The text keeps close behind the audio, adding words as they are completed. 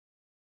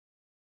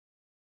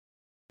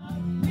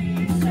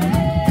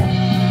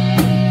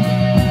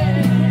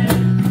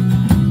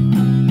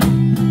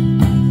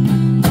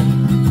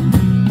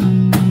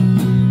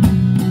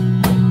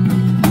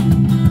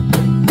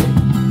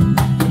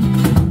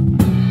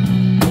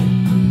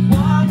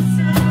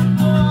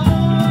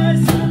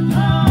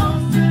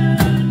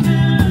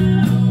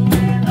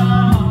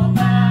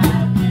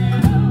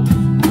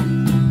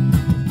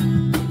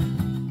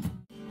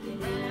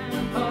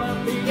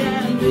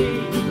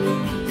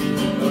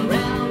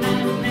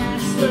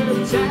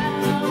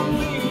town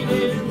we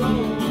did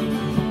roam,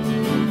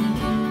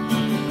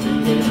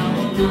 drinking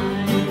all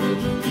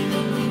night,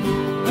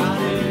 got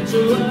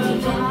into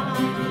a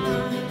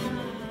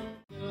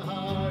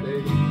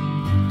heartache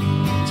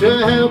to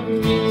help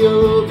me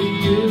over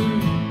you.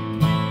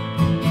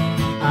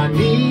 I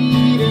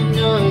need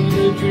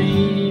another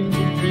dream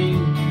to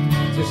dream,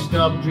 to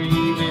stop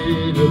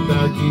dreaming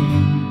about you.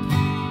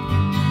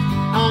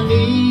 I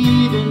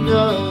need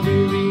another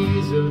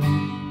reason.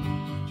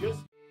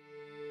 Just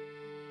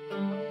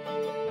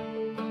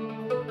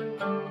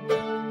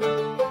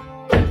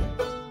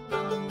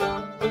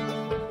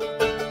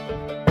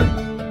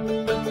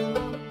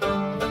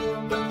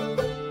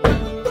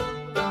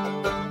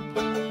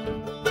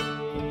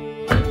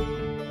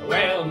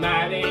well,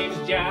 my name's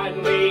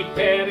John Lee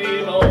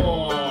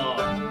Pettymore,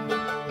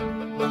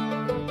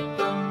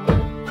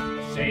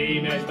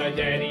 same as my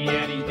daddy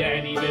and his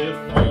daddy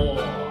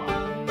before.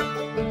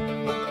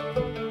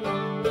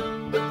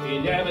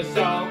 Never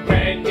saw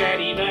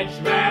Granddaddy much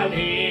round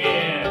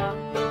here.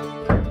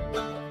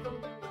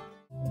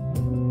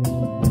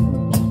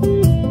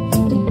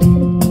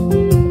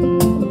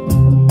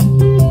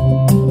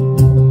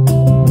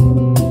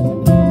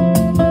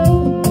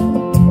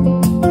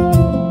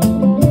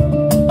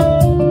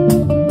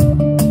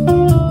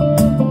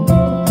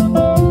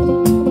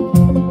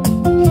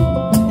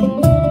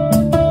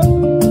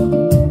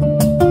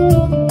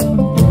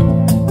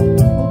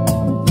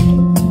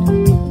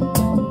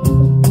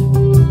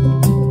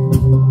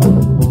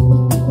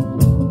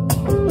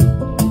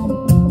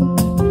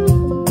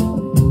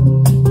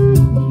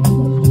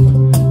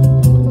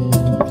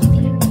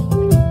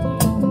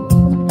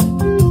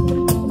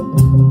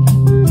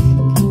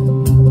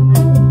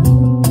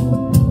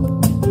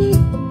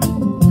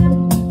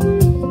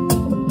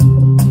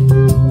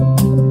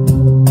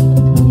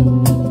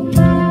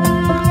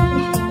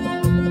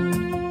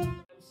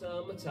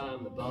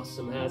 Summertime, the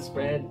blossom has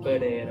spread,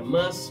 but it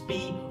must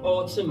be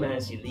autumn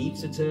as your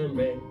leaves are turned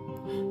red.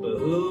 But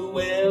who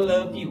will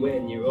love you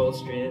when you're all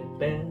stripped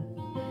bare?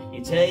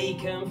 You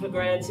take them for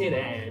granted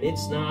and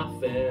it's not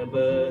fair,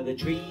 but the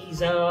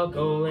trees are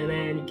calling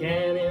and you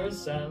can't hear a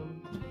sound.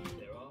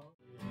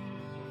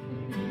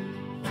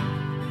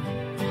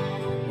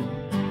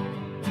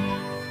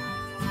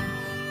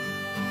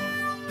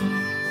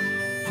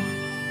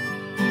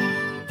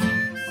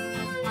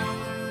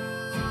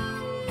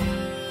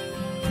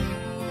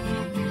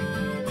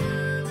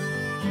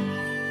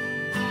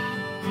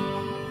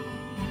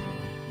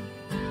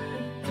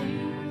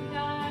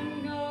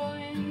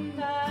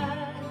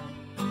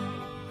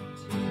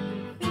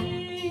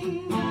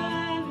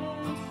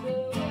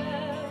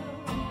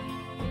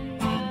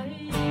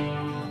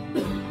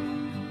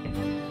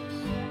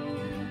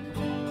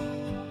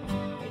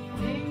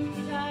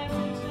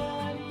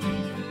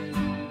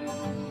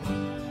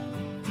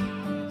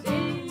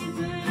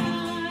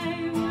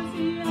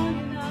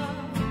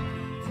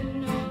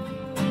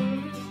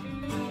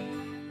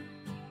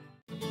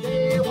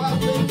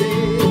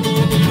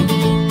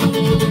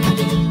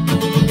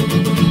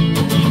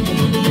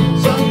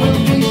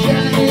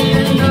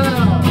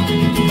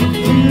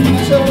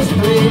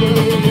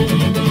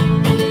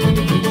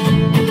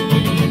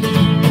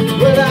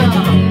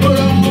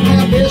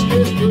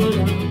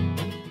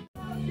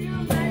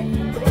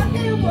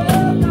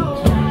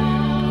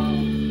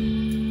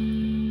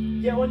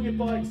 Get on your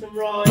bikes and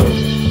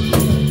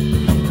ride.